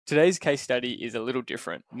Today's case study is a little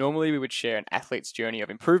different. Normally, we would share an athlete's journey of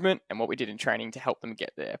improvement and what we did in training to help them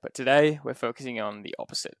get there. But today, we're focusing on the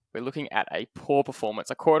opposite. We're looking at a poor performance,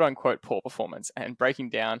 a quote unquote poor performance, and breaking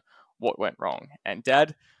down what went wrong. And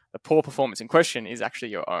Dad, the poor performance in question is actually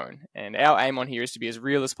your own. And our aim on here is to be as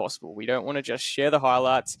real as possible. We don't want to just share the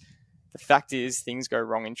highlights. The fact is, things go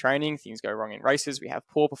wrong in training, things go wrong in races. We have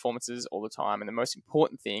poor performances all the time. And the most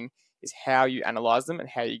important thing is how you analyze them and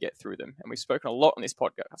how you get through them. And we've spoken a lot on this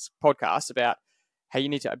podcast about how you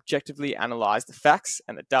need to objectively analyze the facts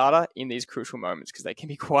and the data in these crucial moments, because they can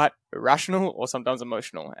be quite irrational or sometimes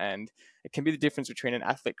emotional. And it can be the difference between an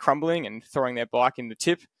athlete crumbling and throwing their bike in the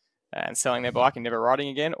tip and selling their bike and never riding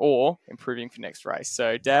again, or improving for next race.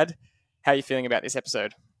 So, Dad, how are you feeling about this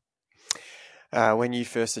episode? When you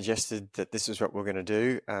first suggested that this is what we're going to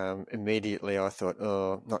do, immediately I thought,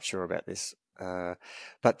 not sure about this.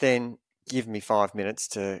 But then give me 5 minutes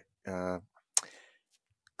to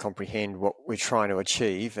comprehend what we're trying to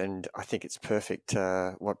achieve, and I think it's perfect.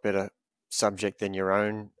 What better subject than your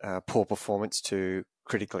own poor performance to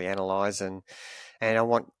critically analyze, and I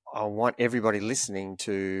want everybody listening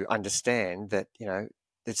to understand that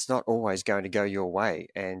it's not always going to go your way,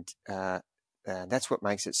 and that's what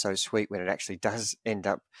makes it so sweet when it actually does end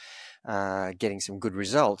up getting some good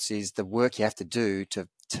results. Is the work you have to do to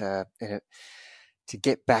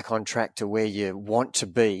get back on track to where you want to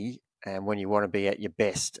be and when you want to be at your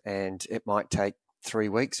best. And it might take 3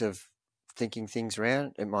 weeks of thinking things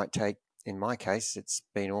around. It might take, in my case, it's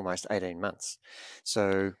been almost 18 months.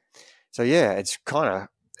 So yeah, it's I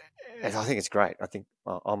think it's great. I think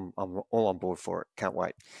I'm all on board for it. Can't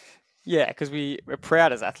wait. Yeah, because we're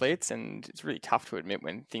proud as athletes, and it's really tough to admit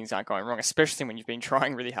when things aren't going wrong, especially when you've been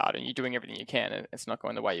trying really hard and you're doing everything you can and it's not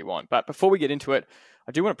going the way you want. But before we get into it,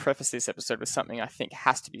 I do want to preface this episode with something I think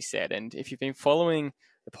has to be said. And if you've been following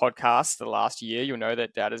the podcast the last year, you'll know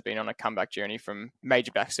that Dad has been on a comeback journey from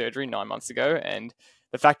major back surgery 9 months ago. And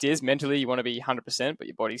the fact is, mentally, you want to be 100%, but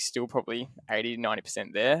your body's still probably 80 to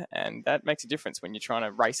 90% there. And that makes a difference when you're trying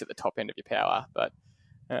to race at the top end of your power. But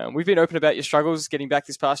we've been open about your struggles getting back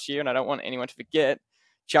this past year, and I don't want anyone to forget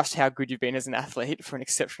just how good you've been as an athlete for an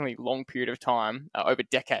exceptionally long period of time, over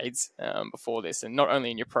decades before this. And not only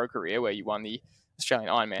in your pro career, where you won the Australian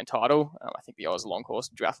Ironman title, I think the Oz Long Course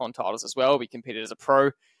Duathlon titles as well. We competed as a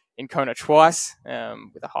pro in Kona twice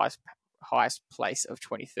with the highest place of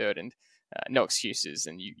 23rd, and no excuses.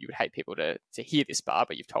 And you would hate people to hear this bar,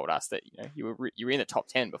 but you've told us that you were in the top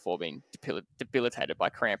 10 before being debilitated by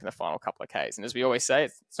cramp in the final couple of Ks. And as we always say,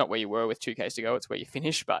 it's not where you were with 2 Ks to go, it's where you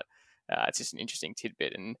finish. But it's just an interesting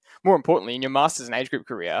tidbit. And more importantly, in your Masters and age group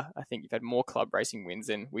career, I think you've had more club racing wins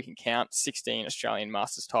than we can count. 16 Australian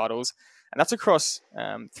Masters titles, and that's across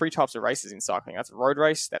 3 types of races in cycling. That's road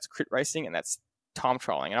race, that's crit racing, and that's time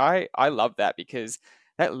trialing. And I love that, because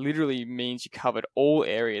that literally means you covered all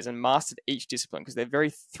areas and mastered each discipline, because they're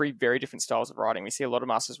 3 very different styles of riding. We see a lot of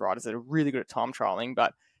Masters riders that are really good at time trialing,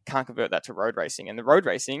 but can't convert that to road racing. And the road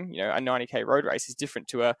racing, a 90K road race is different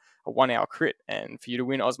to a 1 hour crit. And for you to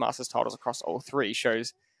win Oz Masters titles across all 3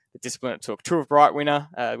 shows the discipline it took. Tour of Bright winner,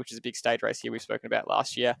 which is a big stage race here we've spoken about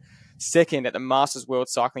last year. Second at the Masters World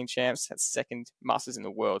Cycling Champs. That's second Masters in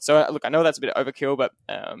the world. So look, I know that's a bit of overkill, but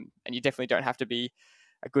and you definitely don't have to be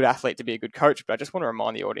a good athlete to be a good coach, but I just want to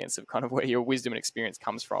remind the audience of kind of where your wisdom and experience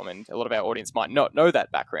comes from. And a lot of our audience might not know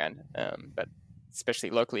that background, but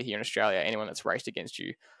especially locally here in Australia, anyone that's raced against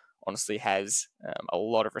you honestly has a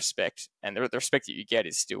lot of respect, and the respect that you get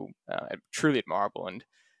is still truly admirable. And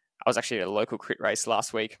I was actually at a local crit race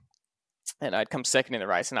last week, and I'd come second in the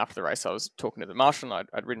race, and after the race I was talking to the marshal, and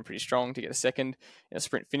I'd ridden pretty strong to get a second in a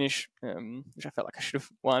sprint finish, which I felt like I should have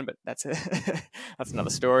won, but that's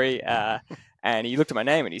another story. And he looked at my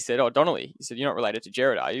name and he said, "Oh, Donnelly." He said, "You're not related to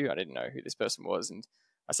Jared, are you?" I didn't know who this person was. And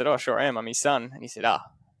I said, "Oh, sure I am. I'm his son." And he said,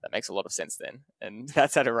 "That makes a lot of sense then." And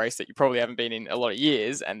that's at a race that you probably haven't been in a lot of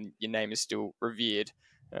years, and your name is still revered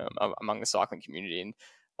among the cycling community. And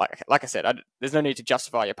like I said, there's no need to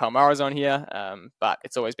justify your Palmares on here, but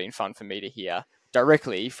it's always been fun for me to hear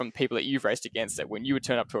directly from people that you've raced against that when you would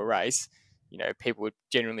turn up to a race, people would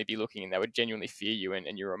genuinely be looking and they would genuinely fear you,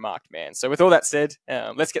 and you're a marked man. So with all that said,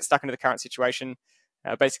 let's get stuck into the current situation.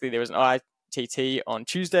 Basically, there was an ITT on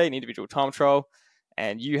Tuesday, an individual time trial,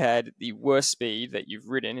 and you had the worst speed that you've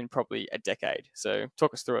ridden in probably a decade. So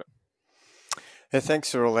talk us through it. Yeah,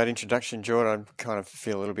 thanks for all that introduction, Jordan. I kind of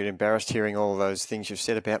feel a little bit embarrassed hearing all those things you've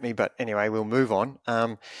said about me, but anyway, we'll move on.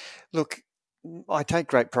 Look, I take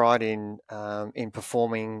great pride in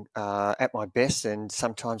performing at my best, and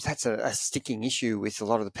sometimes that's a sticking issue with a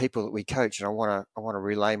lot of the people that we coach, and I want to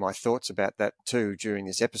relay my thoughts about that too during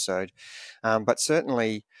this episode. But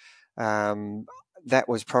certainly, that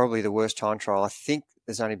was probably the worst time trial. I think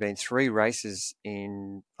there's only been 3 races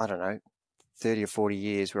in, I don't know, 30 or 40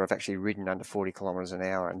 years where I've actually ridden under 40 kilometres an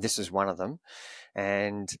hour, and this is one of them.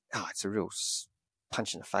 And it's a real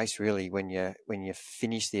punch in the face, really, when you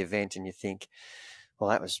finish the event and you think, well,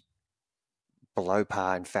 that was below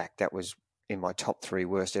par. In fact, that was in my top 3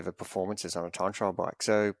 worst ever performances on a time trial bike.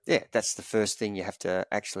 So yeah, that's the first thing you have to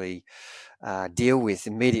actually deal with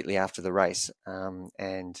immediately after the race.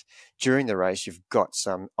 And during the race, you've got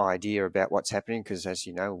some idea about what's happening because, as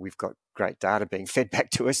you know, we've got great data being fed back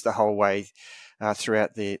to us the whole way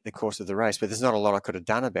throughout the course of the race. But there's not a lot I could have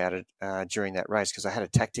done about it during that race because I had a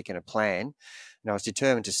tactic and a plan, and I was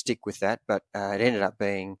determined to stick with that. But it ended up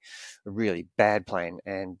being a really bad plan.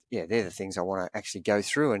 And yeah, they're the things I want to actually go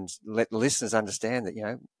through and let the listeners understand that, you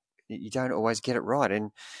know, you don't always get it right,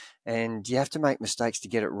 and you have to make mistakes to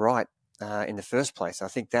get it right in the first place. I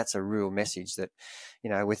think that's a real message that, you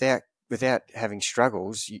know, without having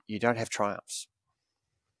struggles, you don't have triumphs.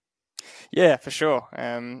 Yeah, for sure.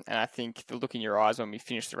 And I think the look in your eyes when we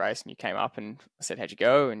finished the race and you came up and I said, how'd you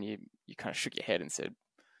go? And you kind of shook your head and said,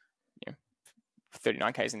 you know,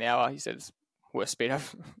 39 k's an hour. You said it's the worst speed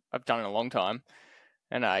I've done in a long time.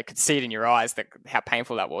 And I could see it in your eyes that how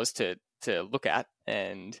painful that was to look at.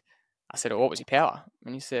 And I said, well, what was your power?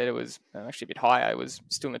 And you said it was actually a bit higher. It was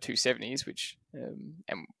still in the 270s, which,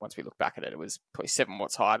 and once we look back at it, it was probably 7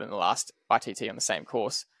 watts higher than the last ITT on the same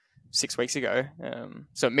course 6 weeks ago.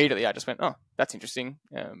 So immediately I just went, oh, that's interesting.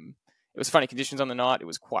 It was funny conditions on the night. It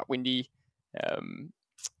was quite windy.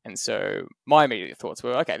 And so my immediate thoughts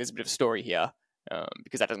were, okay, there's a bit of a story here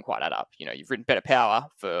because that doesn't quite add up. You know, you've ridden better power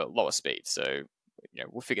for lower speed. So, you know,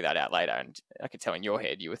 we'll figure that out later. And I could tell in your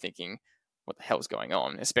head, you were thinking, what the hell's going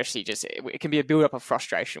on? Especially just, it can be a build up of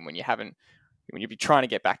frustration when you've been trying to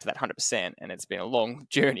get back to that 100% and it's been a long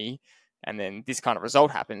journey. And then this kind of result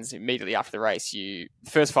happens immediately after the race. The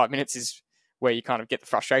first 5 minutes is where you kind of get the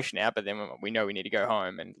frustration out, but then we know we need to go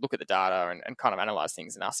home and look at the data and kind of analyze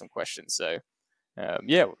things and ask some questions. So,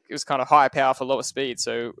 yeah, it was kind of higher power for lower speed.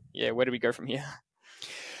 So, yeah, where do we go from here?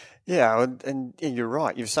 Yeah, and you're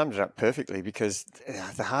right. You've summed it up perfectly because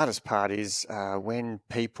the hardest part is when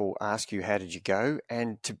people ask you, how did you go?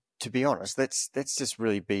 And to be honest, let's just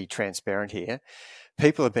really be transparent here.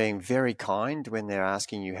 People are being very kind when they're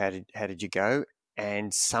asking you, how did you go?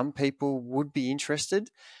 And some people would be interested,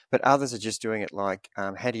 but others are just doing it like,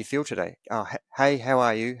 how do you feel today? Oh, hey, how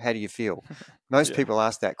are you? How do you feel? Most people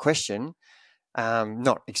ask that question,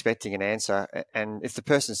 not expecting an answer. And if the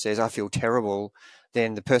person says, I feel terrible,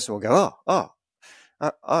 then the person will go,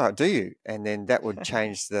 oh, do you? And then that would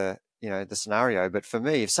change the scenario. But for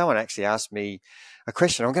me, if someone actually asked me a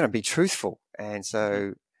question, I'm going to be truthful. And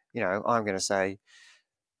so, you know, I'm going to say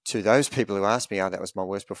to those people who ask me, oh, that was my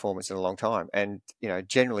worst performance in a long time. And, you know,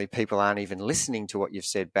 generally people aren't even listening to what you've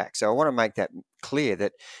said back. So I want to make that clear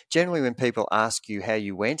that generally when people ask you how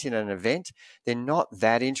you went in an event, they're not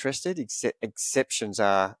that interested. Exceptions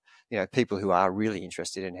are, you know, people who are really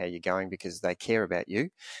interested in how you're going because they care about you.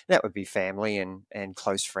 That would be family and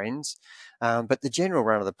close friends. But the general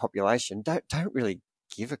run of the population don't really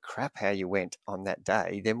give a crap how you went on that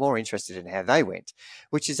day. They're more interested in how they went,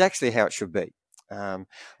 which is actually how it should be.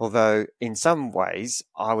 Although in some ways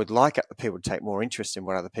I would like people to take more interest in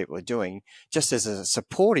what other people are doing, just as a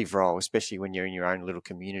supportive role, especially when you're in your own little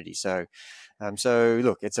community. So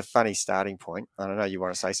look, it's a funny starting point. I don't know, you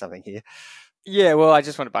want to say something here? Yeah, well, I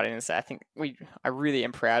just want to butt in and say I think I really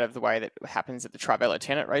am proud of the way that it happens at the Trivela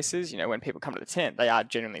tent races. You know, when people come to the tent, they are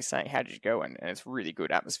genuinely saying, how did you go? And it's really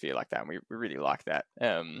good atmosphere like that. And we really like that.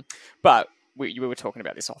 But we were talking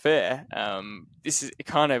about this off air. This is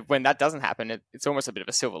kind of, when that doesn't happen, it's almost a bit of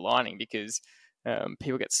a silver lining because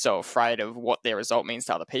people get so afraid of what their result means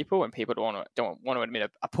to other people, and people don't want to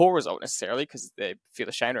admit a poor result necessarily because they feel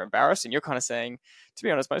ashamed or embarrassed. And you're kind of saying, to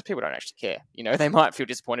be honest, most people don't actually care. You know, they might feel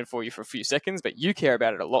disappointed for you for a few seconds, but you care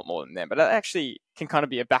about it a lot more than them. But that actually can kind of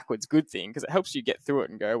be a backwards good thing because it helps you get through it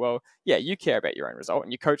and go, well, yeah, you care about your own result,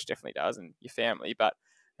 and your coach definitely does, and your family, but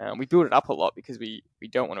we build it up a lot because we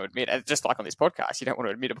don't want to admit, just like on this podcast, you don't want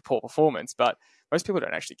to admit a poor performance, but most people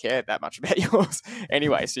don't actually care that much about yours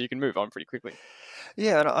anyway, so you can move on pretty quickly.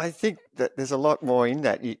 Yeah, and I think that there's a lot more in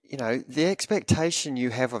that. You know, the expectation you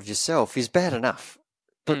have of yourself is bad enough,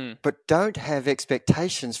 but don't have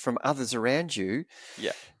expectations from others around you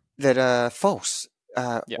that are false.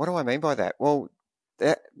 What do I mean by that? Well,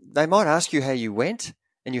 they might ask you how you went,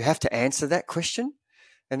 and you have to answer that question,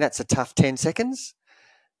 and that's a tough 10 seconds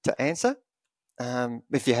to answer.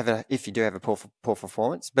 if you do have a poor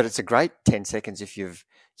performance, but it's a great 10 seconds if you've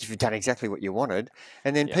done exactly what you wanted,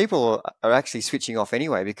 and then people are actually switching off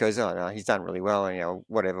anyway because, oh no, he's done really well, and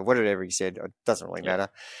whatever he said, it doesn't really matter.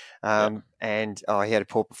 And he had a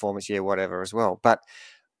poor performance, whatever as well. But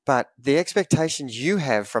the expectations you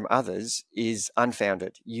have from others is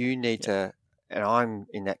unfounded. You need to, and I'm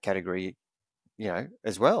in that category,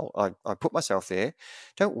 as well. I put myself there.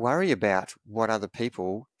 Don't worry about what other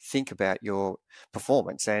people think about your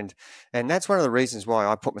performance. And that's one of the reasons why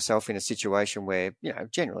I put myself in a situation where,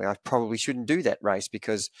 generally I probably shouldn't do that race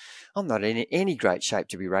because I'm not in any great shape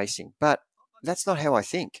to be racing. But that's not how I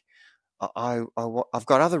think. I've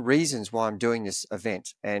got other reasons why I'm doing this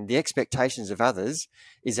event, and the expectations of others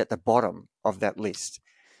is at the bottom of that list.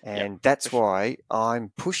 And that's why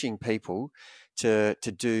I'm pushing people to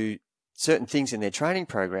do certain things in their training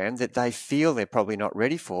program that they feel they're probably not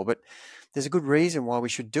ready for, but there's a good reason why we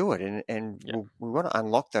should do it. And we want to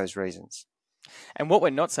unlock those reasons. And what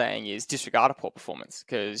we're not saying is disregard a poor performance,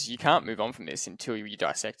 because you can't move on from this until you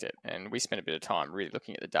dissect it. And we spent a bit of time really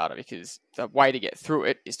looking at the data, because the way to get through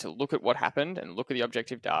it is to look at what happened and look at the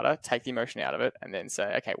objective data, take the emotion out of it, and then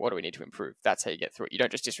say, okay, what do we need to improve? That's how you get through it. You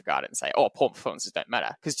don't just disregard it and say, oh, poor performances don't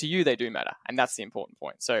matter, because to you, they do matter. And that's the important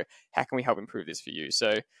point. So how can we help improve this for you?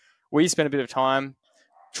 So we spent a bit of time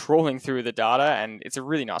trawling through the data, and it's a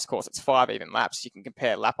really nice course. It's 5 even laps. You can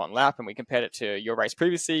compare lap on lap, and we compared it to your race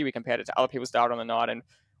previously. We compared it to other people's data on the night, and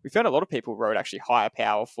we found a lot of people rode actually higher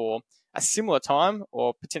power for a similar time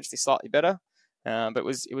or potentially slightly better. But it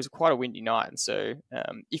was quite a windy night, and so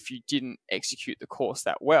if you didn't execute the course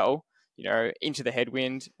that well, into the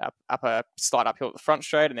headwind, up a slight uphill at the front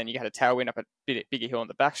straight, and then you had a tailwind up a bit bigger hill on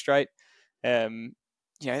the back straight.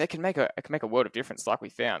 They can make a world of difference, like we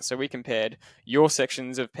found. So we compared your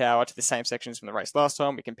sections of power to the same sections from the race last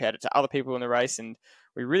time. We compared it to other people in the race, and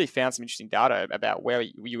we really found some interesting data about where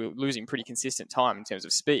you were losing pretty consistent time in terms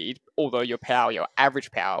of speed, although your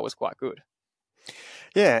average power was quite good.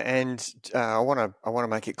 Yeah, and I want to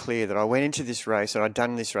make it clear that I went into this race, and I'd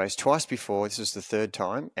done this race twice before. This was the third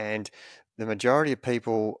time, and the majority of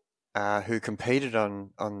people who competed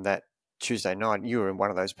on that Tuesday night, you were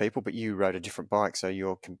one of those people, but you rode a different bike, so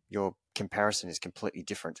your comparison is completely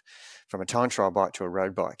different from a time trial bike to a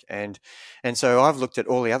road bike. And so I've looked at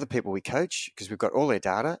all the other people we coach, because we've got all their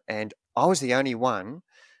data, and I was the only one,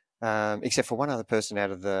 except for one other person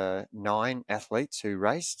out of the 9 athletes who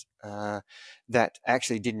raced, that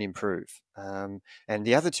actually didn't improve. And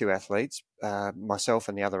the other 2 athletes, myself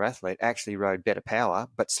and the other athlete, actually rode better power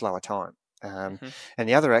but slower time. And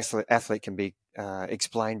the other athlete can be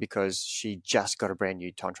explained because she just got a brand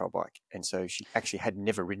new time trial bike, and so she actually had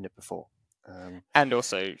never ridden it before. And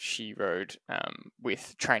also she rode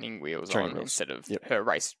with training wheels instead of her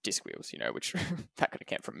race disc wheels, which that could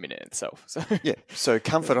account for a minute in itself. So so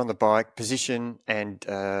comfort on the bike, position, and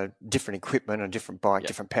different equipment, a different bike,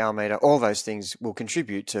 different power meter, all those things will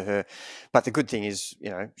contribute to her. But the good thing is,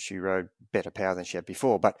 she rode better power than she had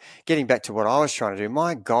before. But getting back to what I was trying to do,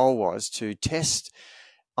 my goal was to test.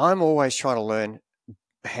 I'm always trying to learn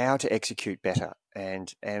how to execute better.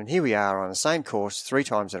 And here we are on the same course 3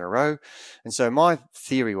 times in a row. And so my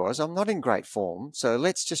theory was, I'm not in great form, so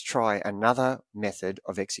let's just try another method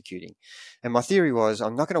of executing. And my theory was,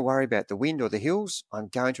 I'm not going to worry about the wind or the hills. I'm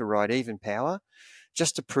going to ride even power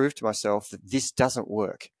just to prove to myself that this doesn't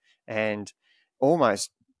work. And almost,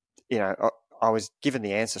 I was given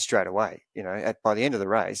the answer straight away, by the end of the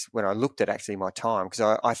race, when I looked at actually my time,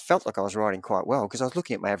 because I felt like I was riding quite well, because I was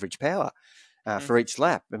looking at my average power for each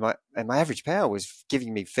lap, and my average power was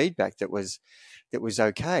giving me feedback that was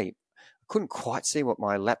okay. I couldn't quite see what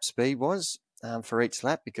my lap speed was for each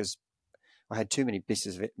lap, because I had too many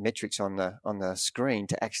pieces of metrics on the screen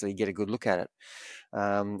to actually get a good look at it.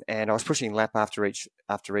 And I was pushing lap after each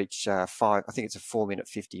 5. I think it's a 4-minute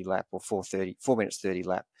 50 lap or 4 minutes 30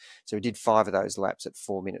 lap. So we did 5 of those laps at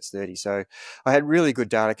 4 minutes 30. So I had really good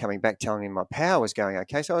data coming back telling me my power was going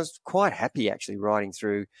okay. So I was quite happy actually riding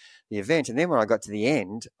through the event. And then when I got to the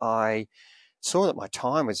end, I saw that my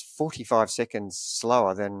time was 45 seconds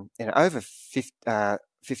slower than over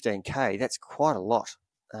 15K. That's quite a lot.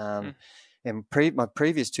 And my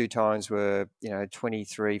previous 2 times were,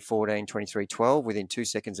 23:14, 23:12 within 2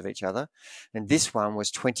 seconds of each other. And this one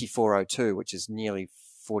was 24:02, which is nearly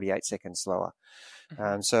 48 seconds slower.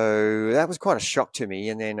 So that was quite a shock to me.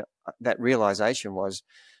 And then that realization was,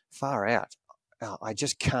 far out. I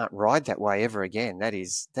just can't ride that way ever again. That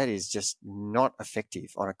is just not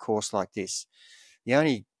effective on a course like this. The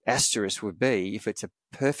only asterisk would be if it's a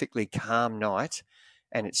perfectly calm night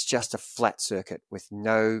and it's just a flat circuit with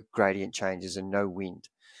no gradient changes and no wind.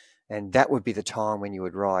 And that would be the time when you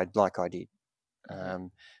would ride like I did.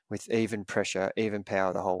 with even pressure, even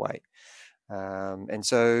power the whole way. And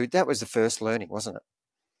so that was the first learning, wasn't it?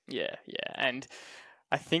 Yeah, and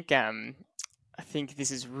I think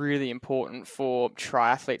this is really important for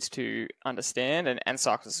triathletes to understand, and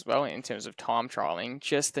cyclists as well, in terms of time trialing.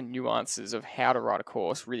 Just the nuances of how to ride a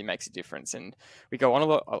course really makes a difference. And we go on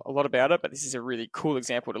a lot about it, but this is a really cool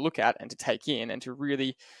example to look at and to take in, and to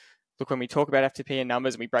really look, when we talk about FTP and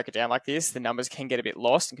numbers and we break it down like this, the numbers can get a bit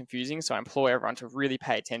lost and confusing. So I implore everyone to really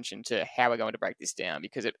pay attention to how we're going to break this down,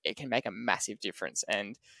 because it can make a massive difference.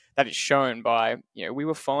 And that is shown by, we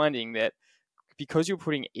were finding that because you're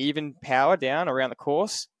putting even power down around the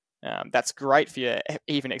course, that's great for your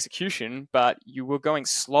even execution, but you were going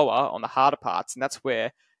slower on the harder parts. And that's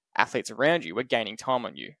where athletes around you were gaining time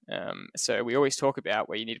on you. So we always talk about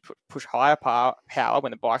where you need to push higher power when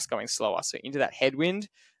the bike's going slower. So into that headwind,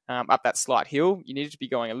 up that slight hill, you needed to be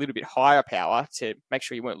going a little bit higher power to make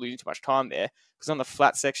sure you weren't losing too much time there. Because on the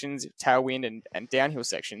flat sections, tailwind and downhill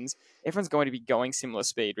sections, everyone's going to be going similar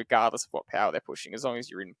speed regardless of what power they're pushing, as long as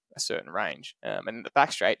you're in a certain range. And in the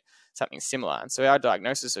back straight, something similar. And so our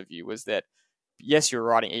diagnosis of you was that, yes, you're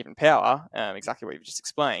riding even power, exactly what you've just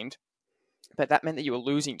explained, but that meant that you were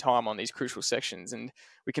losing time on these crucial sections. And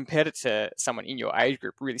we compared it to someone in your age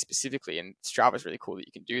group really specifically, and Strava's really cool that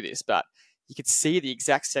you can do this, but you could see the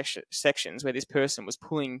exact sections where this person was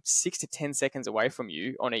pulling 6 to 10 seconds away from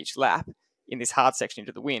you on each lap in this hard section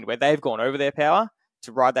into the wind, where they've gone over their power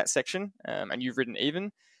to ride that section, and you've ridden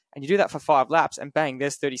even. And you do that for 5 laps, and bang,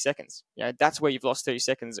 there's 30 seconds. That's where you've lost 30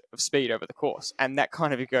 seconds of speed over the course. And that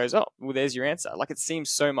kind of goes, oh, well, there's your answer. Like, it seems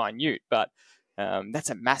so minute, but that's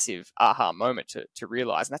a massive aha moment to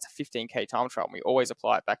realize. And that's a 15K time trial. And we always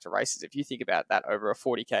apply it back to races. If you think about that over a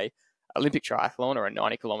 40K Olympic triathlon, or a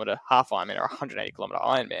 90-kilometer half Ironman, or a 180-kilometer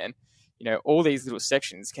Ironman, all these little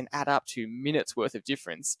sections can add up to minutes worth of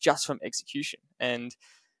difference just from execution. And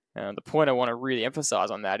the point I want to really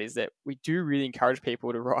emphasize on that is that we do really encourage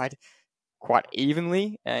people to ride quite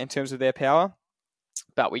evenly in terms of their power,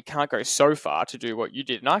 but we can't go so far to do what you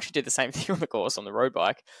did. And I actually did the same thing on the course on the road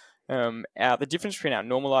bike. The difference between our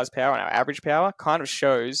normalized power and our average power kind of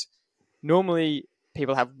shows, normally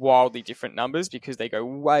people have wildly different numbers because they go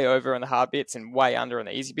way over on the hard bits and way under on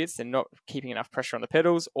the easy bits. They're not keeping enough pressure on the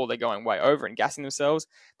pedals, or they're going way over and gassing themselves.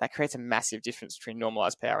 That creates a massive difference between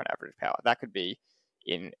normalized power and average power. That could be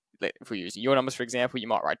if we're using your numbers, for example, you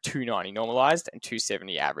might ride 290 normalized and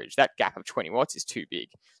 270 average. That gap of 20 watts is too big.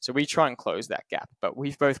 So we try and close that gap, but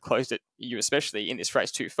we've both closed it, you especially, in this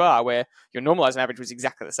race too far, where your normalized and average was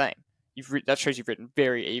exactly the same. That shows you've ridden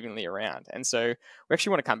very evenly around. And so we actually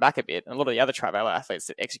want to come back a bit. And a lot of the other Trivelo athletes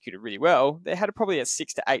that executed really well, they had probably a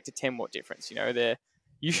 6 to 8 to 10 watt difference.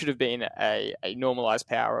 You should have been a normalized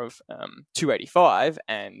power of 285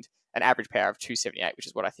 and an average power of 278, which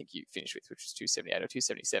is what I think you finished with, which is 278 or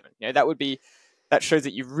 277. That shows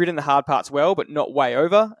that you've ridden the hard parts well, but not way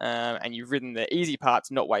over, and you've ridden the easy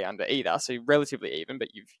parts not way under either. So relatively even, but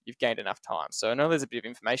you've gained enough time. So I know there's a bit of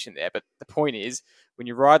information there, but the point is, when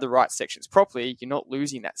you ride the right sections properly, you're not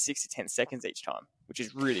losing that 6 to 10 seconds each time, which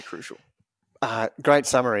is really crucial. Great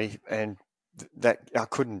summary, and that I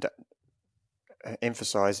couldn't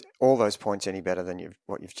emphasize all those points any better than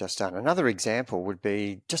what you've just done. Another example would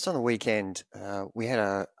be, just on the weekend, we had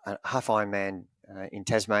a half Ironman in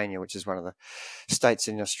Tasmania, which is one of the states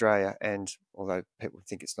in Australia. And although people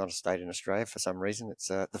think it's not a state in Australia for some reason, it's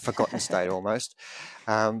the forgotten state almost.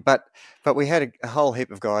 But we had a whole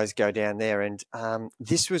heap of guys go down there, and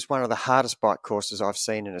this was one of the hardest bike courses I've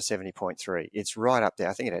seen in a 70.3. It's right up there.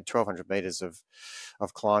 I think it had 1,200 meters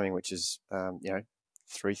of climbing, which is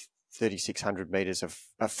 3,600 meters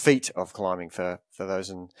of feet of climbing for those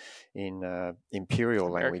in imperial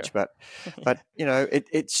language. But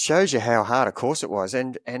it shows you how hard a course it was.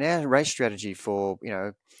 And our race strategy for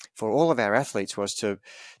all of our athletes was to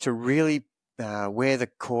really, where the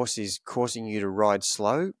course is causing you to ride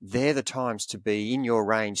slow, they're the times to be in your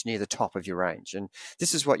range, near the top of your range. And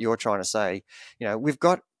this is what you're trying to say. We've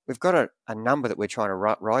got a number that we're trying to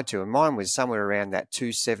ride to, and mine was somewhere around that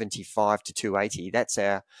 275 to 280. That's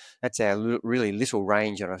our really little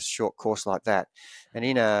range on a short course like that. And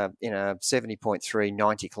in a 70.3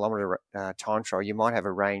 90 kilometer time trial, you might have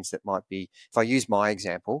a range that might be, if I use my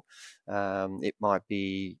example, it might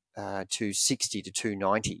be 260 to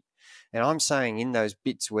 290. And I'm saying, in those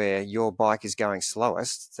bits where your bike is going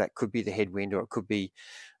slowest, that could be the headwind, or it could be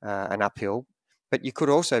an uphill. But you could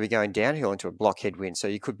also be going downhill into a block headwind, so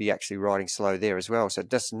you could be actually riding slow there as well. So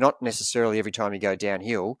it's not necessarily every time you go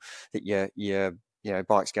downhill that you're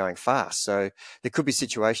bikes going fast. So there could be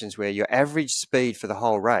situations where your average speed for the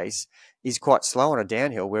whole race is quite slow on a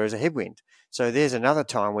downhill, whereas a headwind. So there's another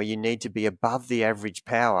time where you need to be above the average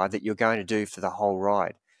power that you're going to do for the whole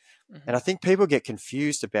ride. And I think people get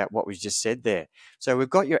confused about what we just said there. So we've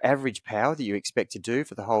got your average power that you expect to do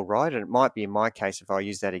for the whole ride. And it might be, in my case, if I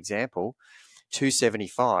use that example,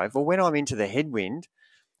 275. Or when I'm into the headwind,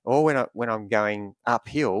 or when I'm going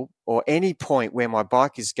uphill, or any point where my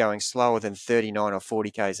bike is going slower than 39 or 40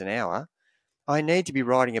 k's an hour, I need to be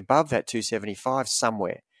riding above that 275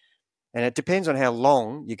 somewhere. And it depends on how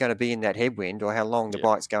long you're going to be in that headwind or how long the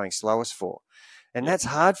bike's going slowest for. And that's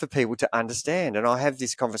hard for people to understand. And I have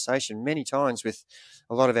this conversation many times with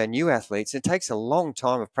a lot of our new athletes. It takes a long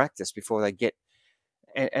time of practice before they get,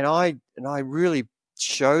 and I really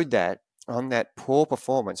showed that on that poor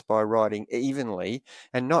performance by riding evenly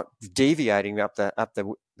and not deviating up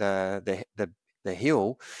the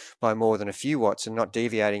hill by more than a few watts and not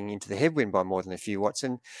deviating into the headwind by more than a few watts.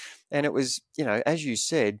 And it was, as you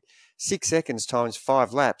said, 6 seconds times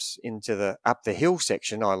 5 laps into the up the hill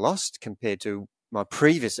section I lost compared to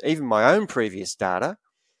even my own previous data.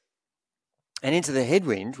 And into the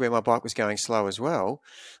headwind, where my bike was going slow as well,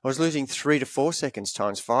 I was losing 3 to 4 seconds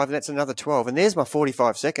times 5, and that's another 12. And there's my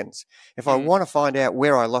 45 seconds. If I want to find out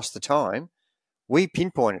where I lost the time, we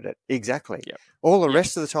pinpointed it exactly. Yep. All the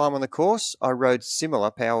rest of the time on the course, I rode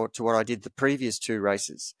similar power to what I did the previous 2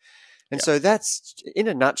 races. And so that's, in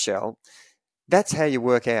a nutshell, that's how you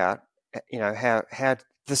work out, how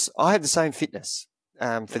this. I had the same fitness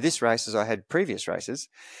for this race as I had previous races.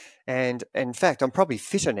 And in fact, I'm probably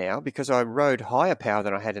fitter now because I rode higher power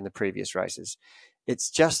than I had in the previous races.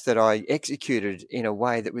 It's just that I executed in a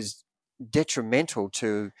way that was detrimental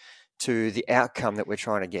to the outcome that we're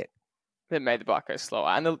trying to get. That made the bike go slower.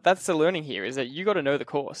 And that's the learning here, is that you got to know the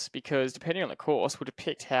course, because depending on the course will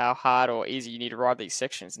depict how hard or easy you need to ride these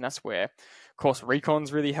sections. And that's where course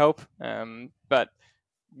recons really help. But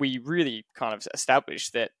we really kind of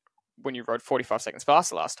established that when you rode 45 seconds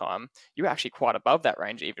faster last time, you were actually quite above that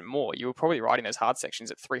range even more. You were probably riding those hard sections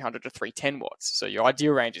at 300 to 310 watts. So your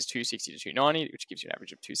ideal range is 260 to 290, which gives you an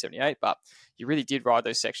average of 278. But you really did ride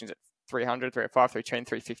those sections at 300, 305, 310,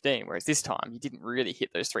 315, whereas this time you didn't really hit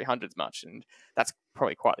those 300s much, and that's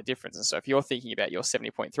probably quite the difference. And so if you're thinking about your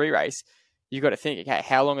 70.3 race, you've got to think, okay,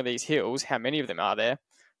 how long are these hills? How many of them are there?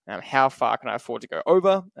 How far can I afford to go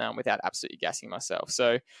over without absolutely gassing myself?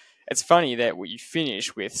 So it's funny that you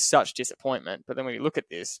finish with such disappointment, but then when you look at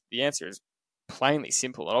this, the answer is plainly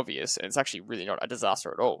simple and obvious, and it's actually really not a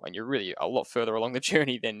disaster at all, and you're really a lot further along the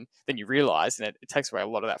journey than you realize, and it takes away a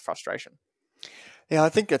lot of that frustration. Yeah, I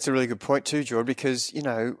think that's a really good point too, George, because,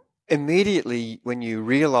 immediately when you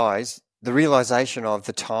realize the realization of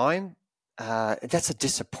the time, that's a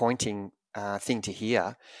disappointing thing to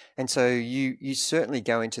hear. And so you certainly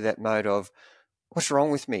go into that mode of, what's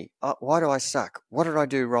wrong with me? Why do I suck? What did I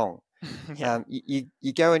do wrong?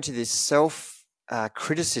 You go into this self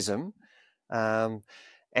criticism.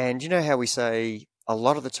 And you know how we say a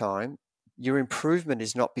lot of the time, your improvement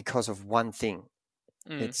is not because of one thing.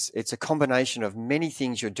 It's a combination of many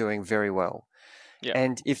things you're doing very well. Yeah.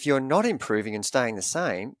 And if you're not improving and staying the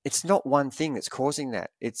same, it's not one thing that's causing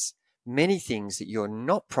that. It's many things that you're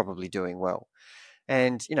not probably doing well.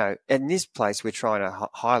 And, in this place, we're trying to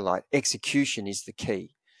highlight execution is the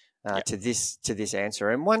key to this answer.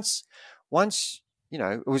 And once,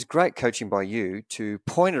 it was great coaching by you to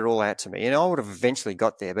point it all out to me, and I would have eventually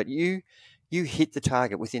got there, but you hit the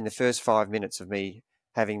target within the first 5 minutes of me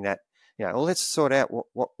having that. Well, let's sort out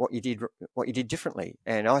what you did differently.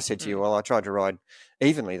 And I said to you, well, I tried to ride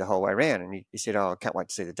evenly the whole way around. And you said, oh, I can't wait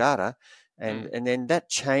to see the data. And then that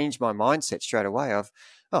changed my mindset straight away of,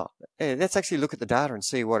 let's actually look at the data and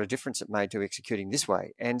see what a difference it made to executing this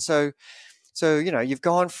way. And so you've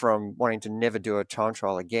gone from wanting to never do a time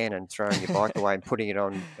trial again and throwing your bike away and putting it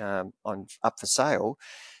on up for sale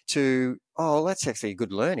to, that's actually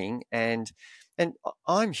good learning. And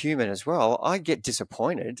I'm human as well. I get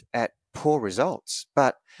disappointed at poor results,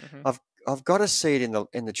 but I've got to see it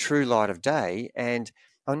in the true light of day. And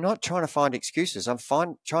I'm not trying to find excuses. I'm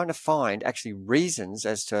trying to find actually reasons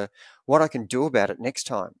as to what I can do about it next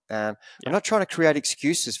time. I'm not trying to create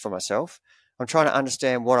excuses for myself. I'm trying to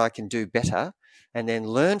understand what I can do better and then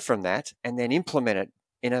learn from that and then implement it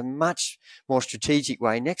in a much more strategic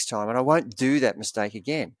way next time. And I won't do that mistake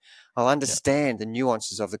again. I'll understand the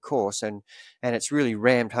nuances of the course. And it's really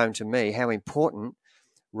rammed home to me how important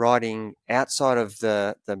riding outside of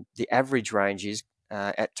the average range is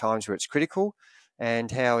at times where it's critical,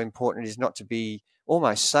 and how important it is not to be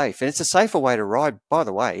almost safe. And it's a safer way to ride, by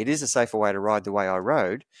the way. It is a safer way to ride the way I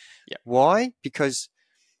rode. Yep. Why? Because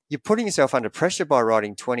you're putting yourself under pressure by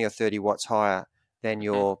riding 20 or 30 watts higher than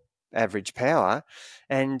your average power.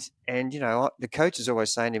 And the coach is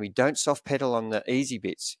always saying to me, don't soft pedal on the easy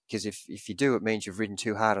bits, because if you do, it means you've ridden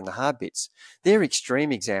too hard on the hard bits. They're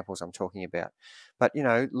extreme examples I'm talking about. But,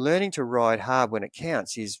 learning to ride hard when it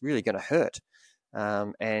counts is really going to hurt.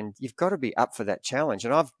 And you've got to be up for that challenge.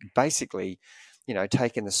 And I've basically,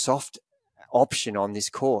 taken the soft option on this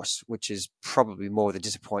course, which is probably more the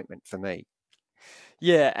disappointment for me.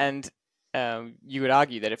 Yeah, and you would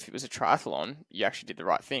argue that if it was a triathlon, you actually did the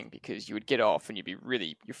right thing, because you would get off and you'd be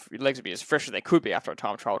really, your legs would be as fresh as they could be after a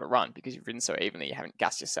time trial to run, because you've ridden so evenly, you haven't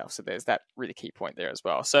gassed yourself. So there's that really key point there as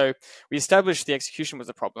well. So we established the execution was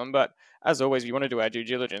the problem, but as always, we want to do our due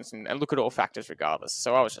diligence and look at all factors regardless.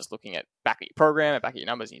 So I was just looking back at your program, back at your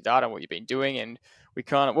numbers and your data, and what you've been doing, and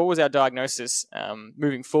what was our diagnosis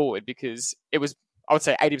moving forward, because it was, I would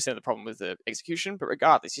say 80% of the problem was the execution, but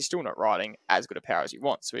regardless, you're still not riding as good a power as you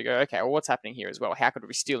want. So we go, okay, well, what's happening here as well? How could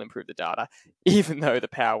we still improve the data, even though the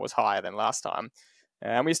power was higher than last time?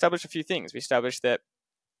 And we established a few things. We established that,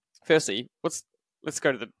 firstly, let's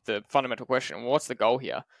go to the fundamental question. What's the goal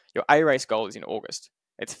here? Your A race goal is in August.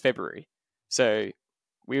 It's February. So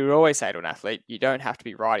we would always say to an athlete, you don't have to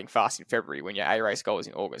be riding fast in February when your A race goal is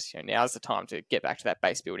in August. Now's the time to get back to that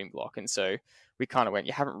base building block. And so we kind of went,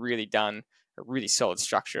 you haven't really done a really solid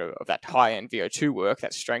structure of that high-end VO2 work,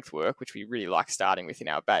 that strength work, which we really like starting with in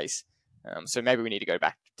our base. So maybe we need to go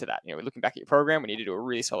back to that. We're looking back at your program. We need to do a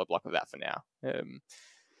really solid block of that for now. And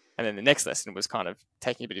then the next lesson was kind of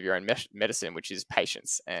taking a bit of your own medicine, which is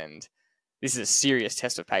patience. And this is a serious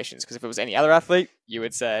test of patience, because if it was any other athlete, you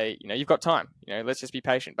would say, you've got time. Let's just be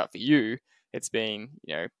patient. But for you, it's been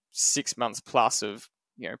 6 months plus of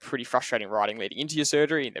pretty frustrating riding leading into your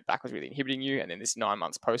surgery, and the back was really inhibiting you. And then this 9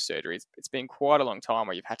 months post-surgery, it's been quite a long time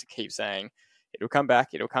where you've had to keep saying, it'll come back.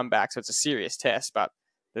 So it's a serious test, but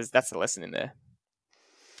that's the lesson in there.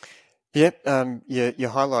 Yep.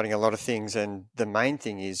 You're highlighting a lot of things. And the main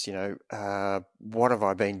thing is, what have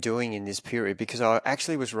I been doing in this period? Because I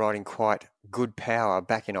actually was riding quite good power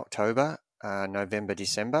back in October, November,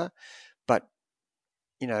 December. But,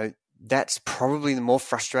 that's probably the more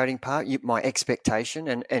frustrating part. My expectation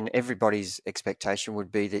and everybody's expectation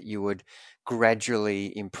would be that you would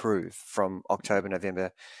gradually improve from October,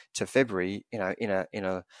 November to February, in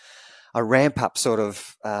a ramp up sort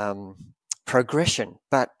of progression.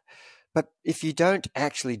 But if you don't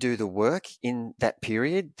actually do the work in that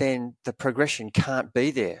period, then the progression can't be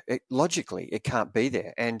there. Logically, it can't be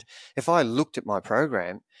there. And if I looked at my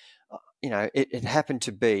program, it happened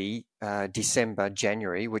to be December,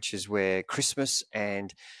 January, which is where Christmas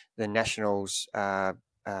and the Nationals,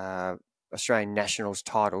 Australian Nationals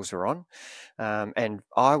titles are on. And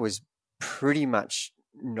I was pretty much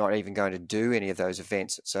not even going to do any of those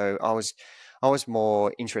events. So I was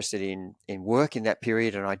more interested in work in that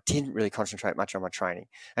period, and I didn't really concentrate much on my training.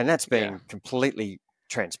 And that's being completely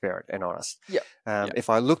transparent and honest.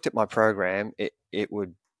 If I looked at my program, it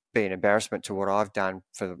would be an embarrassment to what I've done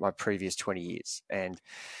for my previous 20 years. And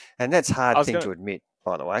that's a hard thing to admit,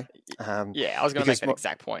 by the way. I was going to make that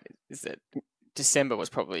exact point, is that December was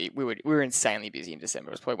probably, we were insanely busy in December.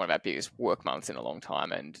 It was probably one of our biggest work months in a long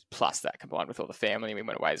time. And plus that combined with all the family, we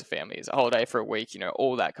went away as a family, as a holiday for a week,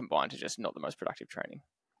 all that combined to just not the most productive training.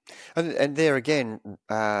 And there again,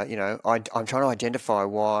 I'm trying to identify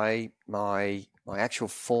why my actual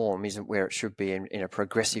form isn't where it should be in a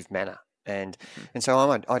progressive manner. And so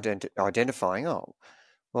I'm identifying,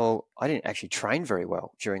 well, I didn't actually train very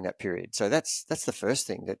well during that period. So that's the first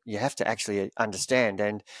thing that you have to actually understand.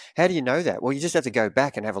 And how do you know that? Well, you just have to go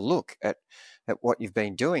back and have a look at what you've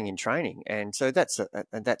been doing in training. And so that's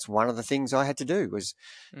one of the things I had to do was,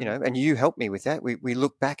 and you helped me with that. We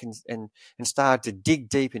looked back and started to dig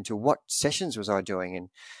deep into what sessions was I doing.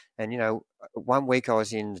 And 1 week I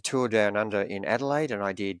was in the Tour Down Under in Adelaide, and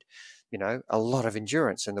I did, a lot of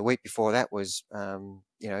endurance. And the week before that was, I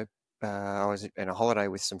was in a holiday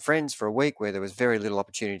with some friends for a week where there was very little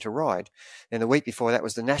opportunity to ride. And the week before that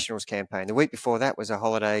was the Nationals campaign. The week before that was a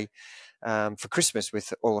holiday for Christmas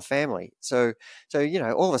with all the family. So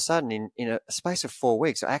all of a sudden in a space of 4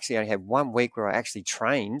 weeks, I actually only had 1 week where I actually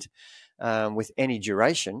trained with any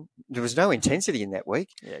duration. There was no intensity in that week.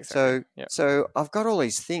 Yeah, exactly. So I've got all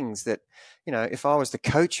these things that, if I was the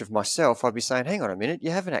coach of myself, I'd be saying, hang on a minute, you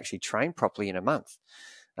haven't actually trained properly in a month.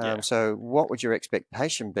 So what would your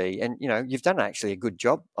expectation be? And, you've done actually a good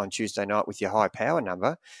job on Tuesday night with your high power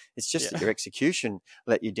number. It's just that your execution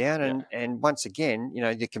let you down. And once again,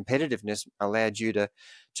 the competitiveness allowed you to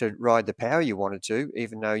ride the power you wanted to,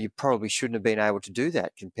 even though you probably shouldn't have been able to do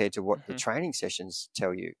that compared to what the training sessions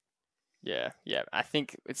tell you. Yeah, yeah. I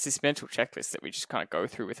think it's this mental checklist that we just kind of go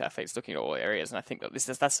through with athletes, looking at all areas. And I think that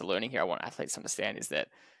that's the learning here I want athletes to understand is that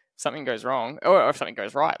if something goes wrong or if something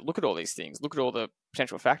goes right, look at all these things, look at all the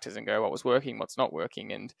potential factors and go, what was working, what's not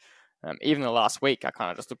working. And even the last week, I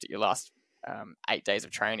kind of just looked at your last 8 days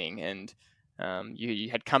of training, and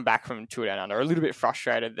you had come back from Tour Down Under a little bit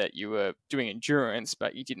frustrated that you were doing endurance,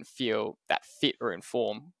 but you didn't feel that fit or in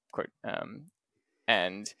form.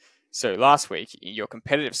 And so last week, your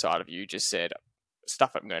competitive side of you just said,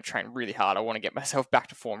 stuff I'm going to train really hard. I want to get myself back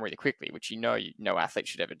to form really quickly, which no athlete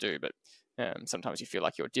should ever do. But sometimes you feel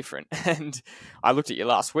like you're different. And I looked at you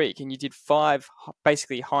last week, and you did 5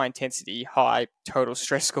 basically high intensity, high total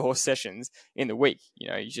stress score sessions in the week.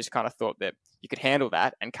 You just kind of thought that you could handle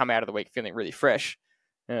that and come out of the week feeling really fresh.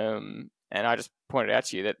 And I just pointed out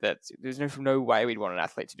to you that there's no way we'd want an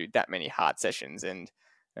athlete to do that many hard sessions. And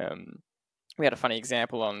we had a funny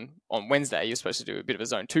example on Wednesday. You're supposed to do a bit of a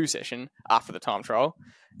zone 2 session after the time trial,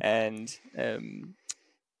 and I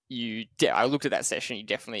looked at that session.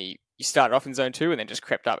 You started off in zone 2 and then just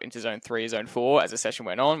crept up into zone 3, zone 4 as the session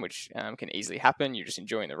went on, which can easily happen. You're just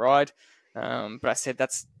enjoying the ride. But I said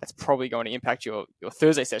that's probably going to impact your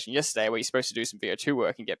Thursday session yesterday, where you're supposed to do some VO2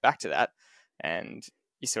 work and get back to that. And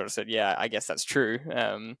you sort of said, yeah, I guess that's true.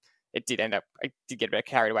 I did get a bit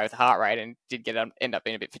carried away with the heart rate and end up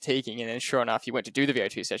being a bit fatiguing. And then sure enough, you went to do the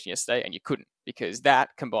VO2 session yesterday and you couldn't, because that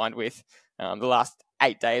combined with the last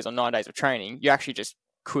 8 days or 9 days of training, you actually just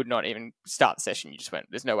could not even start the session. You just went,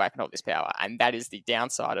 there's no way I can hold this power. And that is the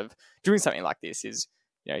downside of doing something like this is,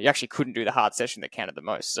 you actually couldn't do the hard session that counted the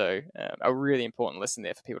most. So a really important lesson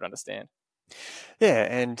there for people to understand. Yeah.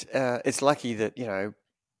 And it's lucky that,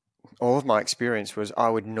 all of my experience was I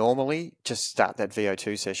would normally just start that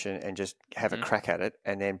VO2 session and just have a crack at it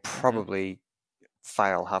and then probably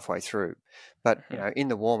fail halfway through. But, in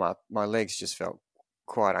the warm up, my legs just felt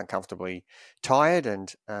quite uncomfortably tired,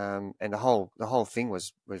 and the whole thing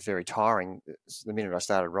was very tiring the minute I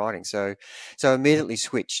started riding. So immediately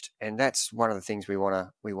switched, and that's one of the things we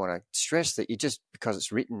want to stress, that you just, because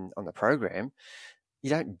it's written on the program,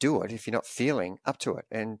 you don't do it if you're not feeling up to it,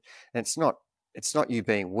 and it's not you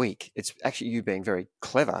being weak. It's actually you being very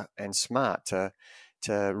clever and smart to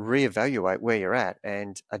reevaluate where you're at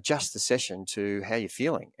and adjust the session to how you're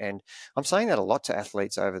feeling. And I'm saying that a lot to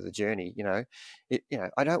athletes over the journey.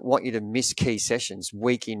 I don't want you to miss key sessions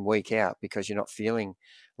week in, week out because you're not feeling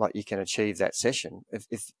like you can achieve that session.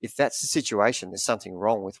 If that's the situation, there's something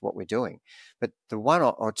wrong with what we're doing. But the 1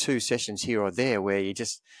 or 2 sessions here or there where you're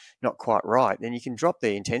just not quite right, then you can drop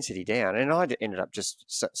the intensity down. And I ended up just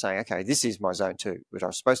saying, okay, this is my zone 2, which I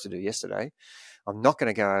was supposed to do yesterday. I'm not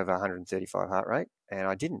going to go over 135 heart rate, and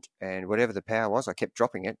I didn't. And whatever the power was, I kept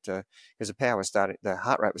dropping it because the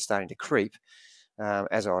heart rate was starting to creep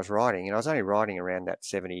as I was riding, and I was only riding around that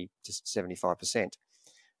 70 to 75%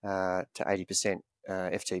 to 80%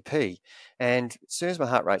 FTP. And as soon as my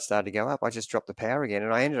heart rate started to go up, I just dropped the power again,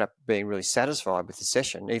 and I ended up being really satisfied with the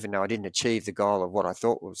session, even though I didn't achieve the goal of what I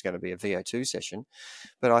thought was going to be a VO2 session.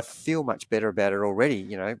 But I feel much better about it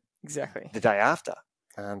already. Exactly. The day after.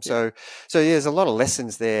 So there's a lot of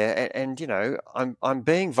lessons there, and I'm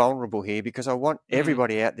being vulnerable here because I want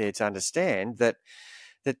everybody out there to understand that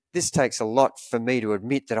this takes a lot for me to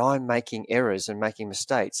admit that I'm making errors and making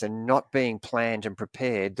mistakes and not being planned and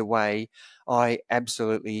prepared the way I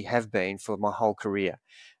absolutely have been for my whole career.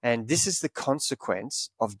 And this is the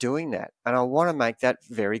consequence of doing that. And I want to make that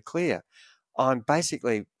very clear. I'm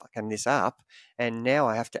basically fucking this up, and now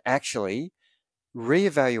I have to actually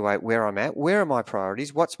reevaluate where I'm at, where are my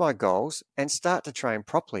priorities, what's my goals, and start to train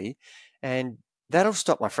properly. And that'll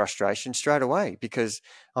stop my frustration straight away because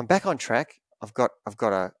I'm back on track. I've got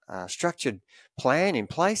a structured plan in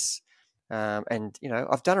place, and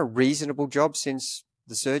I've done a reasonable job since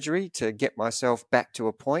the surgery to get myself back to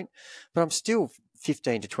a point, but I'm still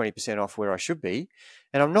 15 to 20% off where I should be,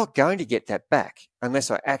 and I'm not going to get that back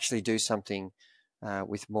unless I actually do something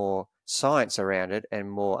with more science around it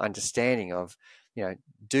and more understanding of,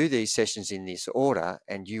 do these sessions in this order,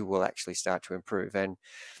 and you will actually start to improve. And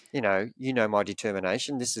my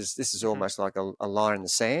determination. This is almost like a line in the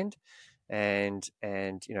sand. And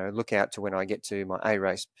look out to when I get to my A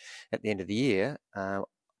race at the end of the year.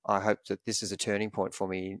 I hope that this is a turning point for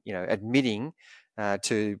me, admitting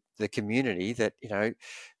to the community that,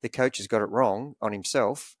 the coach has got it wrong on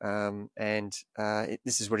himself, and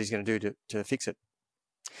this is what he's going to do to fix it.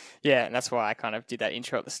 Yeah, and that's why I kind of did that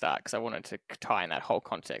intro at the start, because I wanted to tie in that whole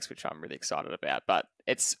context, which I'm really excited about. But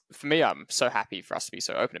it's, for me, I'm so happy for us to be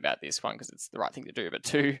so open about this, one, because it's the right thing to do, but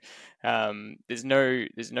two, there's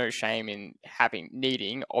no shame in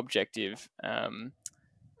needing objective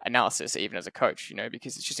analysis even as a coach,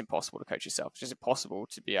 because it's just impossible to coach yourself. It's just impossible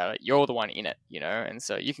to be able to, you're the one in it, and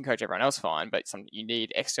so you can coach everyone else fine, but you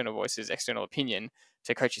need external voices, external opinion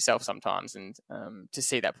to coach yourself sometimes, and to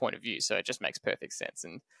see that point of view. So it just makes perfect sense.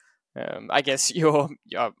 And I guess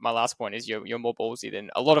my last point is you're more ballsy than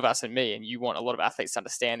a lot of us and me, and you want a lot of athletes to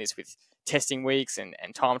understand this with testing weeks and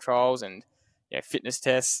time trials and fitness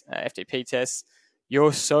tests, FTP tests.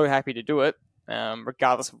 You're so happy to do it,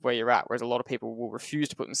 regardless of where you're at, whereas a lot of people will refuse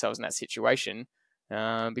to put themselves in that situation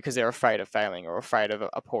because they're afraid of failing or afraid of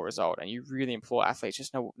a poor result. And you really implore athletes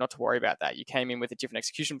just not to worry about that. You came in with a different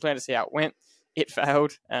execution plan to see how it went. It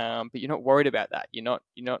failed, but you're not worried about that. You're not.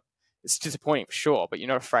 It's disappointing for sure, but you're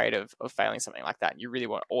not afraid of failing something like that. And you really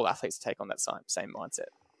want all athletes to take on that same mindset.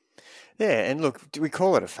 Yeah, and look, we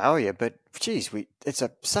call it a failure, but geez, it's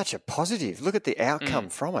such a positive. Look at the outcome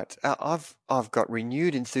from it. I've got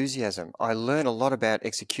renewed enthusiasm. I learn a lot about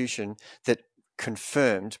execution that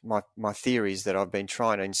confirmed my theories that I've been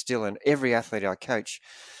trying to instill in every athlete I coach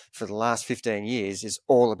for the last 15 years is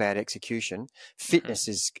all about execution. Fitness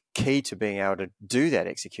is key to being able to do that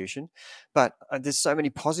execution, but there's so many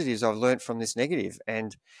positives I've learned from this negative,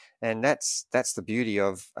 and that's the beauty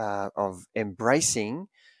of embracing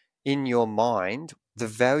in your mind the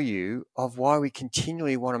value of why we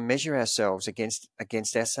continually want to measure ourselves against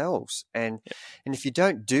ourselves. And if you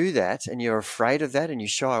don't do that and you're afraid of that and you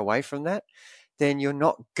shy away from that, then you're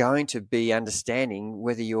not going to be understanding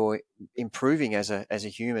whether you're improving as a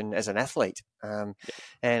human, as an athlete. And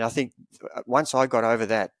I think once I got over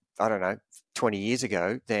that, I don't know, 20 years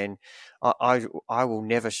ago, then I will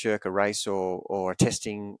never shirk a race or a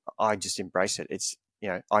testing. I just embrace it. It's,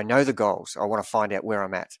 I know the goals. I want to find out where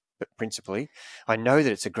I'm at. But principally, I know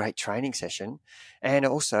that it's a great training session, and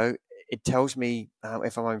also it tells me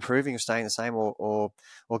if I'm improving or staying the same or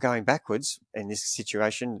going backwards. In this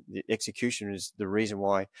situation, the execution is the reason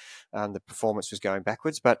why the performance was going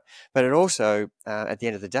backwards. But it also, at the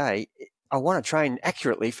end of the day, I want to train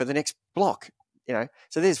accurately for the next block.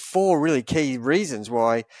 So there's 4 really key reasons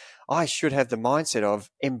why I should have the mindset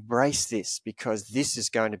of embrace this, because this is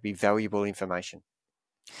going to be valuable information.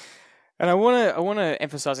 And I want to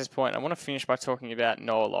emphasize this point. I want to finish by talking about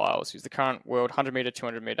Noah Lyles, who's the current world 100 meter,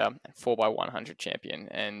 200 meter, and 4x100 champion.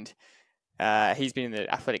 And he's been in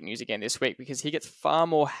the athletic news again this week because he gets far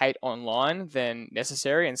more hate online than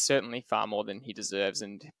necessary, and certainly far more than he deserves.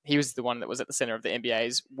 And he was the one that was at the center of the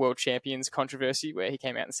NBA's World Champions controversy, where he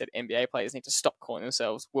came out and said NBA players need to stop calling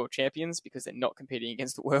themselves world champions because they're not competing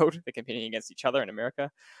against the world; they're competing against each other in America,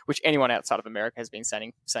 which anyone outside of America has been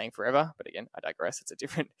saying forever. But again, I digress. It's a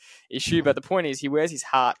different issue. But the point is, he wears his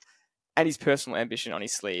heart and his personal ambition on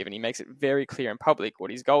his sleeve, and he makes it very clear in public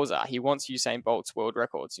what his goals are. He wants Usain Bolt's world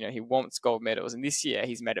records. He wants gold medals, and this year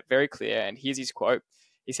he's made it very clear. And here's his quote: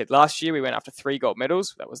 he said, "Last year we went after 3 gold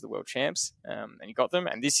medals. That was the world champs, and he got them.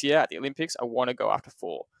 And this year at the Olympics, I want to go after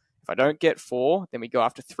 4. If I don't get 4, then we go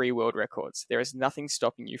after 3 world records. There is nothing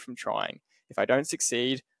stopping you from trying. If I don't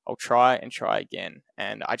succeed, I'll try and try again."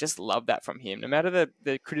 And I just love that from him. No matter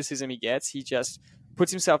the criticism he gets, he just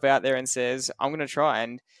puts himself out there and says, "I'm going to try."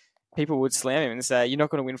 And people would slam him and say, "You're not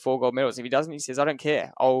going to win 4 gold medals." If he doesn't, he says, "I don't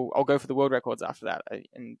care. I'll go for the world records after that."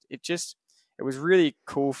 And it was really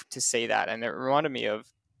cool to see that. And it reminded me of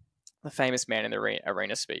the famous man in the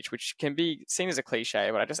arena speech, which can be seen as a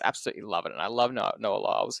cliche, but I just absolutely love it. And I love Noah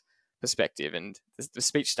Lyles' perspective. And the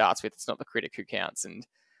speech starts with, "It's not the critic who counts." And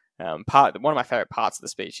one of my favorite parts of the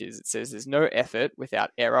speech is it says, "There's no effort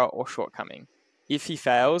without error or shortcoming. If he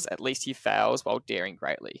fails, at least he fails while daring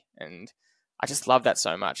greatly." And I just love that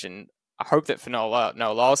so much. And I hope that for Noah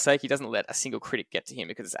Lyles' sake, he doesn't let a single critic get to him,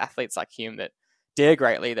 because it's athletes like him that dare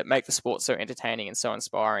greatly, that make the sport so entertaining and so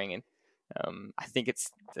inspiring. And I think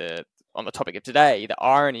it's on the topic of today, the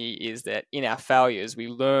irony is that in our failures, we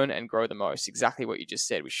learn and grow the most. Exactly what you just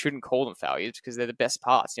said. We shouldn't call them failures because they're the best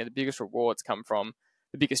parts. The biggest rewards come from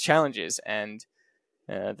the biggest challenges and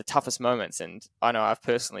the toughest moments. And I know I've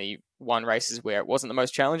personally won races where it wasn't the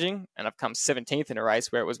most challenging, and I've come 17th in a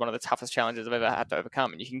race where it was one of the toughest challenges I've ever had to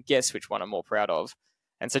overcome. And you can guess which one I'm more proud of.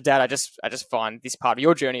 And so, Dad, I just find this part of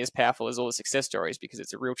your journey as powerful as all the success stories, because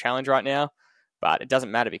it's a real challenge right now. But it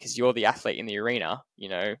doesn't matter because you're the athlete in the arena,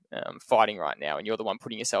 fighting right now, and you're the one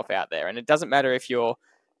putting yourself out there. And it doesn't matter if you're,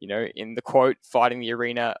 in the quote, fighting the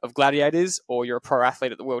arena of gladiators, or you're a pro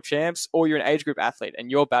athlete at the world champs, or you're an age group athlete,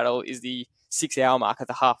 and your battle is the 6-hour mark at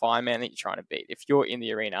the half Ironman that you're trying to beat. If you're in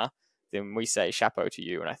the arena, then we say chapeau to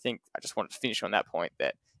you. And I think I just wanted to finish on that point,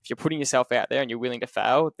 that if you're putting yourself out there and you're willing to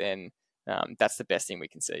fail, then that's the best thing we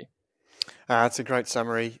can see. It's a great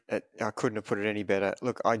summary. I couldn't have put it any better.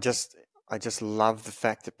 Look, I just love the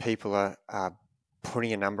fact that people are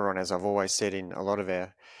putting a number on, as I've always said in a lot of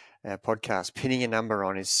our podcasts, pinning a number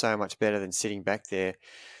on is so much better than sitting back there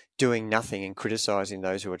doing nothing and criticizing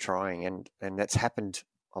those who are trying. And that's happened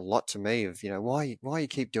a lot to me of, why you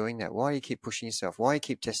keep doing that? Why you keep pushing yourself? Why you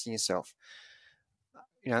keep testing yourself?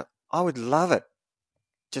 I would love it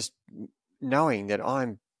just knowing that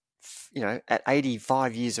I'm, at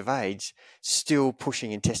 85 years of age, still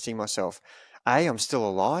pushing and testing myself. I'm still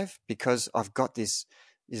alive because I've got this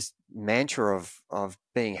mantra of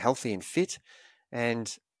being healthy and fit.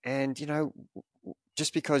 And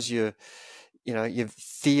just because your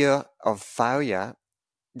fear of failure,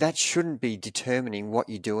 that shouldn't be determining what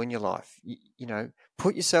you do in your life.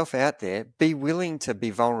 Put yourself out there, be willing to be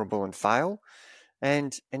vulnerable and fail,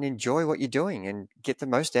 and enjoy what you're doing and get the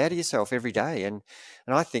most out of yourself every day. And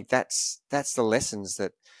I think that's the lessons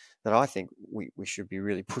that I think we should be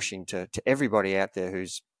really pushing to everybody out there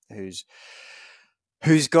who's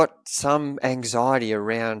got some anxiety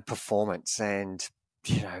around performance and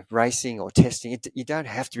racing or testing. You don't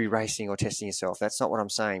have to be racing or testing yourself. That's not what I'm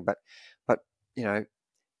saying. But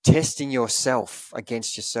testing yourself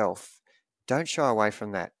against yourself. Don't shy away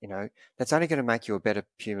from that. That's only going to make you a better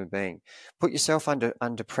human being. Put yourself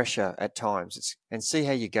under pressure at times and see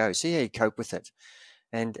how you go. See how you cope with it.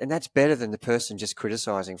 And that's better than the person just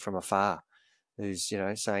criticizing from afar, who's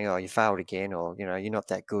saying, "Oh, you failed again," or "You're not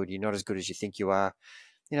that good. You're not as good as you think you are."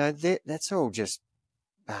 That's all just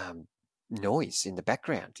noise in the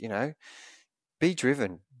background. Be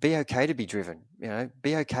driven. Be okay to be driven.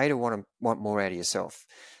 Be okay to want more out of yourself.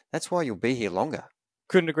 That's why you'll be here longer.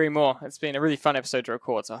 Couldn't agree more. It's been a really fun episode to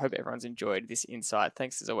record, so I hope everyone's enjoyed this insight.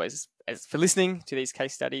 Thanks as always for listening to these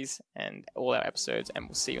case studies and all our episodes, and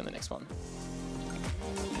we'll see you on the next one.